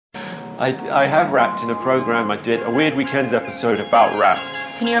I have rapped in a program I did, a Weird Weekends episode about rap.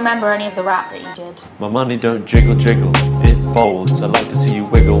 Can you remember any of the rap that you did? My money don't jiggle jiggle, it folds. I like to see you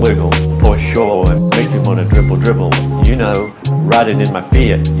wiggle wiggle, for sure. It makes me wanna dribble dribble. You know, riding in my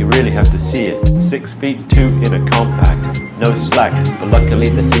Fiat, you really have to see it. 6 feet 2 in a compact, no slack. But luckily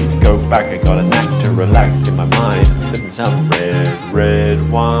the seats go back. I got a knack to relax in my mind, sipping some red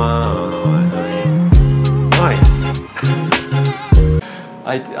wine. Nice.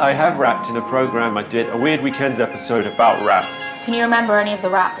 I have rapped in a program I did, a Weird Weekends episode about rap. Can you remember any of the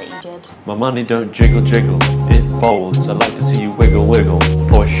rap that you did? My money don't jiggle jiggle, it folds. I like to see you wiggle wiggle,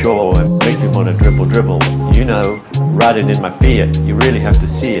 for sure. It makes me wanna dribble dribble. You know, riding in my Fiat, you really have to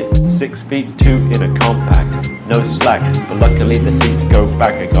see it. 6 feet 2 in a compact, no slack. But luckily the seats go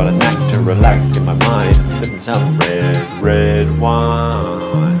back. I got a knack to relax in my mind, sipping some red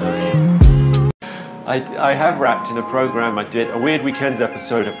wine. I have rapped in a program I did, a Weird Weekends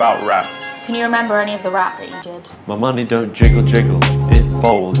episode about rap. Can you remember any of the rap that you did? My money don't jiggle jiggle, it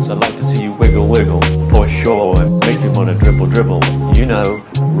folds. I like to see you wiggle wiggle, for sure. It makes me wanna dribble dribble. You know,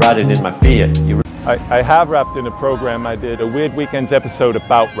 riding in my Fiat. I have rapped in a program I did, a Weird Weekends episode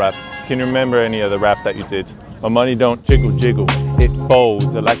about rap. Can you remember any of the rap that you did? My money don't jiggle jiggle, it folds.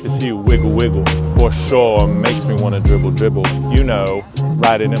 I like to see you wiggle wiggle, for sure. Makes me wanna dribble dribble. You know,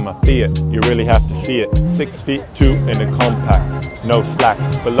 riding in my Fiat, you really have to see it. 6 feet 2 in a compact, no slack.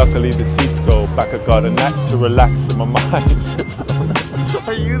 But luckily the seats go back. I got a knack to relax in my mind.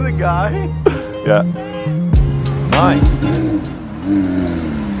 Are you the guy? Yeah. Nice.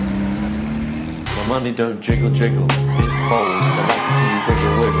 My money don't jiggle jiggle, it folds. I like to see you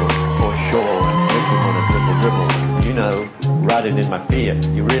wiggle wiggle, for sure. It makes me wanna dribble dribble. You know, riding in my Fiat,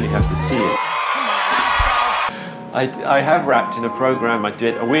 you really have to see it. I have rapped in a program I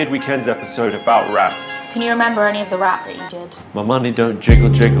did, a Weird Weekends episode about rap. Can you remember any of the rap that you did? My money don't jiggle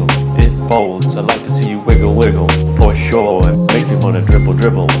jiggle, it folds. I like to see you wiggle wiggle, for sure. It makes me wanna dribble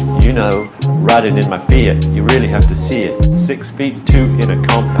dribble. You know, riding in my Fiat, you really have to see it. 6 feet 2 in a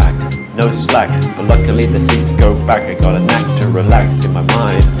compact, no slack. But luckily the seats go back. I got a knack to relax in my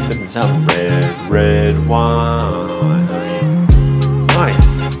mind, sipping some red wine.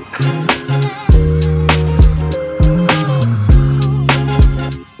 Nice.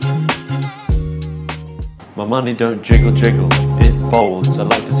 My money don't jiggle jiggle, it folds. I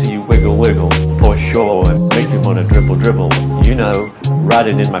like to see you wiggle wiggle, for sure. It makes me wanna dribble dribble. You know,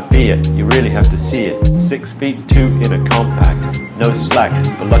 riding in my Fiat, you really have to see it. 6 feet 2 in a compact, no slack.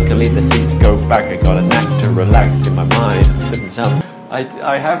 But luckily the seats go back. I got a knack to relax in my mind, sipping some.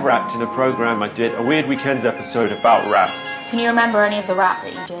 I have rapped in a program I did, a Weird Weekends episode about rap. Can you remember any of the rap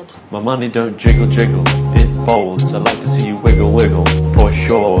that you did? My money don't jiggle jiggle, it folds. I like to see you wiggle wiggle, for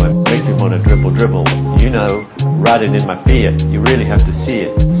sure. It makes me wanna dribble dribble. You know, riding in my Fiat, you really have to see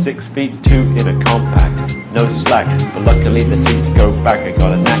it. 6 feet 2 in a compact, no slack. But luckily the seats go back. I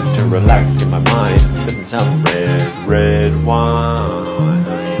got a knack to relax in my mind, sipping some red wine.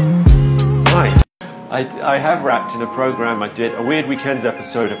 Nice. I have rapped in a program I did, a Weird Weekends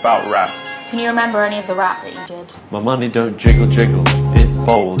episode about rap. Can you remember any of the rap that you did? My money don't jiggle jiggle, it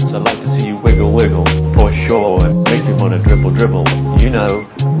folds. I like to see you wiggle wiggle, for sure. It makes me wanna dribble dribble. You know,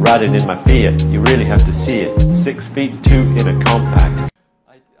 riding in my Fiat, you really have to see it. 6 feet 2 in a compact.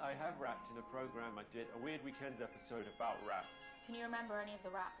 I have rapped in a program I did, a Weird Weekends episode about rap. Can you remember any of the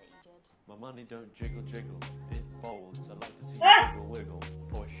rap that you did? My money don't jiggle jiggle, it folds. I like to see you wiggle wiggle,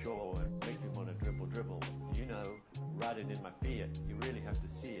 for sure. It makes me wanna dribble dribble. You know, riding in my Fiat, you really have to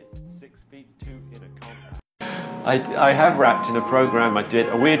see it. 6 feet 2 in a compact. I have rapped in a program I did,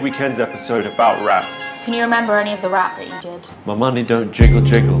 a Weird Weekends episode about rap. Can you remember any of the rap that you did? My money don't jiggle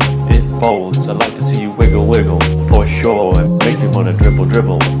jiggle, it folds. I like to see you wiggle wiggle, for sure. It makes me wanna dribble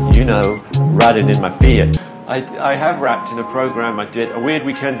dribble. You know, riding in my Fiat. I have rapped in a program I did, a Weird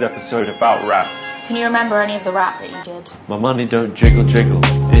Weekends episode about rap. Can you remember any of the rap that you did? My money don't jiggle jiggle,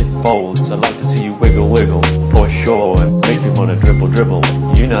 it folds. I like to see you wiggle wiggle, for sure. It makes me wanna dribble dribble.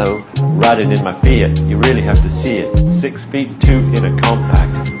 You know, riding in my Fiat, you really have to see it. 6 feet 2 in a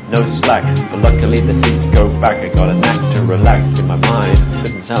compact, no slack. But luckily the seats go back. I got a knack to relax in my mind,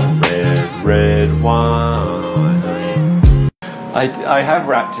 sipping some red wine. I have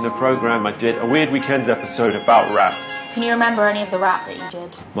rapped in a program I did, a Weird Weekends episode about rap. Can you remember any of the rap that you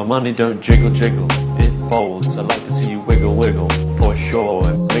did? My money don't jiggle jiggle, it folds. I like to see you wiggle wiggle, for sure.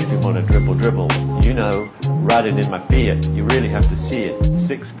 It makes me wanna dribble dribble. You know, riding in my Fiat, you really have to see it.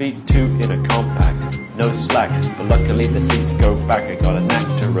 6 feet 2 in a compact, no slack. But luckily the seats go back. I got a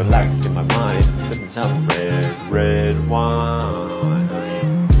knack to relax in my mind, sipping some red wine.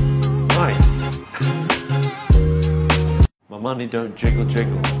 Nice. My money don't jiggle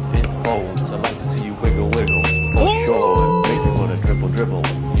jiggle, it folds. I like to see you wiggle wiggle, for sure. Make me wanna dribble dribble,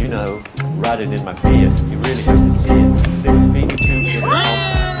 you know, riding in my Fiat. You really have to see it. 6 feet 2 in a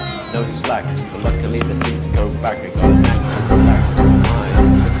compact, no slack. But luckily the seats go back. I got a knack to relax my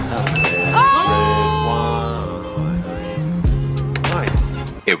mind. Sounds red wine. Nice.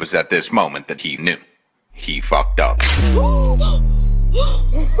 It was at this moment that he knew. He fucked up.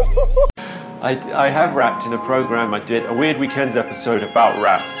 I have rapped in a program I did, a Weird Weekends episode about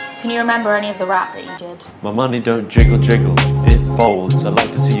rap. Can you remember any of the rap that you did? My money don't jiggle jiggle, it folds. I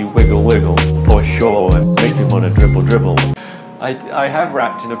like to see you wiggle wiggle, for sure. And make me wanna dribble dribble. I have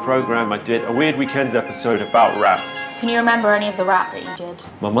rapped in a program I did, a Weird Weekends episode about rap. Can you remember any of the rap that you did?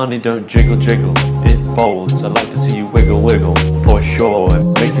 My money don't jiggle jiggle, it folds. I like to see you wiggle wiggle, for sure.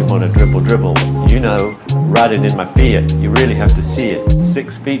 And make me wanna dribble dribble, you know, riding in my Fiat. You really have to see it.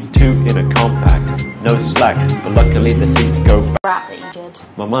 6 feet 2 in a compact, no slack. But luckily the seats go back. Rap that you did?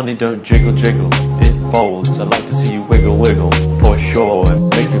 My money don't jiggle jiggle, it folds. I like to see you wiggle wiggle, for sure. And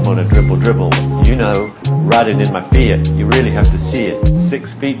make me wanna dribble dribble, you know, riding in my Fiat. You really have to see it.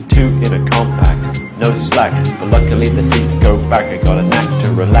 6 feet 2 in a compact, no slack. But luckily the seats go back. I got a knack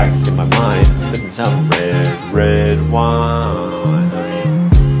to relax in my mind, sipping some red wine.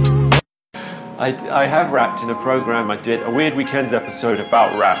 I have rapped in a program I did, a Weird Weekends episode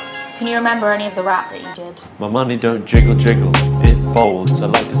about rap. Can you remember any of the rap that you did? My money don't jiggle jiggle, it folds. I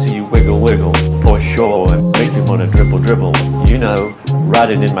like to see you wiggle wiggle, for sure. And make me wanna dribble dribble, you know,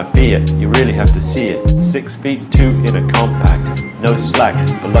 riding in my Fiat. You really have to see it. 6 feet 2 in a compact, no slack.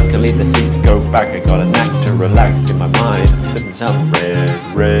 But luckily the seats go back. I got a knack to relax in my mind, sipping some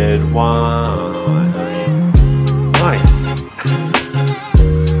red wine. Nice.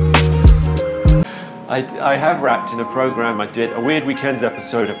 I have rapped in a program I did, a Weird Weekends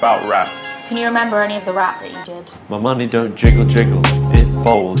episode about rap. Can you remember any of the rap that you did? My money don't jiggle jiggle, it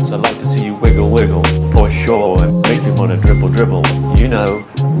folds. I like to see you wiggle wiggle, for sure. And make me wanna dribble dribble, you know,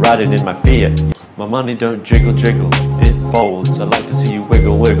 riding in my Fiat. My money don't jiggle jiggle, it folds. I like to see you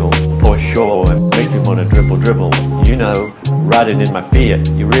wiggle wiggle, for sure. And make me wanna dribble dribble, you know, riding in my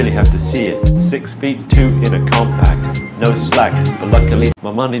Fiat. You really have to see it. 6 feet 2 in a compact, no slack. But luckily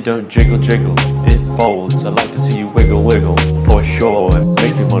my money don't jiggle jiggle, it folds. I like to see you wiggle wiggle, for sure. And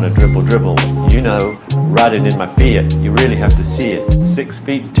make me wanna dribble dribble, you know, riding in my Fiat. You really have to see it. 6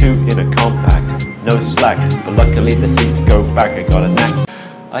 feet 2 in a compact, no slack. But luckily the seats go back. I got a knack.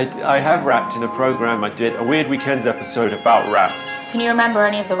 I have rapped in a program I did, a Weird Weekends episode about rap. Can you remember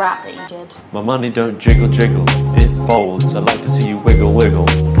any of the rap that you did? My money don't jiggle jiggle, it folds. I like to see you wiggle wiggle,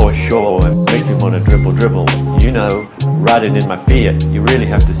 for sure. And make me wanna dribble dribble, you know, riding in my Fiat. You really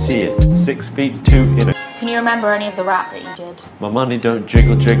have to see it. 6 feet 2 in a... Can you remember any of the rap that you did? My money don't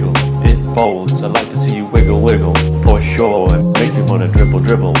jiggle jiggle, it folds. I like to see you wiggle wiggle, for sure. And make me wanna dribble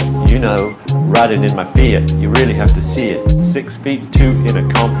dribble, you know, riding in my Fiat. You really have to see it. 6 feet 2 in a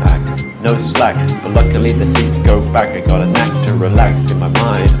compact, no slack. But luckily the seats go back. I got a knack to relax in my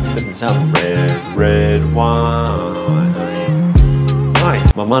mind, sipping some red wine.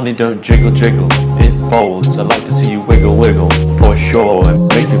 Nice. My money don't jiggle jiggle, it folds. I like to see you wiggle wiggle, for sure. And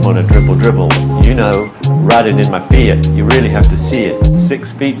make me wanna dribble dribble, you know, riding in my Fiat. You really have to see it.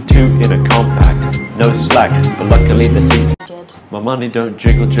 6 feet 2 in a compact, no slack. But luckily the seats Did. My money don't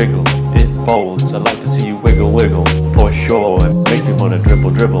jiggle jiggle, it folds. I like to see you wiggle wiggle, for sure. And make me wanna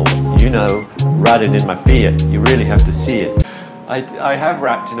dribble dribble, you know, riding in my Fiat. You really have to see it. I have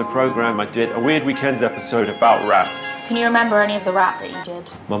rapped in a program I did, a Weird Weekends episode about rap. Can you remember any of the rap that you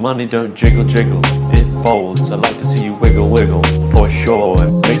did? My money don't jiggle jiggle, it folds. I like to see you wiggle wiggle, for sure.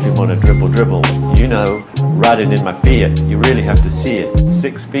 And make me wanna dribble dribble, you know, riding in my Fiat. You really have to see it.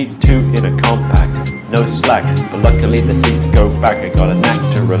 6 feet 2 in a compact, no slack. But luckily the seats go back. I got a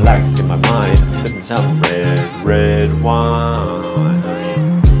knack to relax in my mind, sipping some red wine.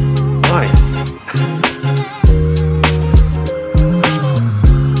 Nice.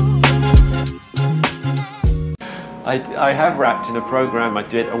 I have rapped in a program I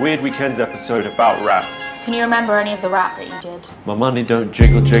did, a Weird Weekends episode about rap. Can you remember any of the rap that you did? My money don't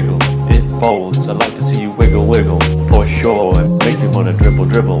jiggle jiggle, it folds. I like to see you wiggle wiggle, for sure. And make me wanna dribble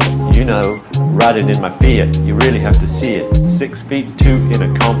dribble, you know, riding in my Fiat. You really have to see it. 6 feet 2 in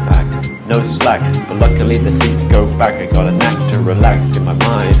a compact, no slack. But luckily the seats go back. I got a knack to relax in my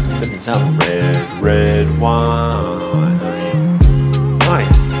mind, sipping some red wine.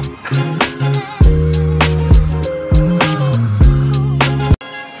 Nice.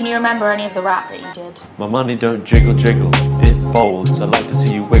 Can you remember any of the rap that you did? My money don't jiggle jiggle, it folds. I like to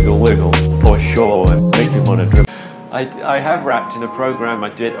see you wiggle wiggle, for sure. And make me wanna dribble. I have rapped in a program I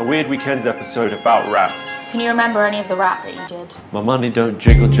did, a Weird Weekends episode about rap. Can you remember any of the rap that you did? My money don't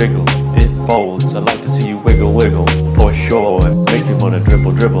jiggle jiggle, it folds. I like to see you wiggle wiggle, for sure. It makes me wanna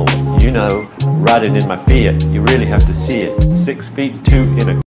dribble dribble. You know, riding in my Fiat, you really have to see it. 6 feet 2 in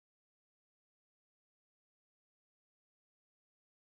a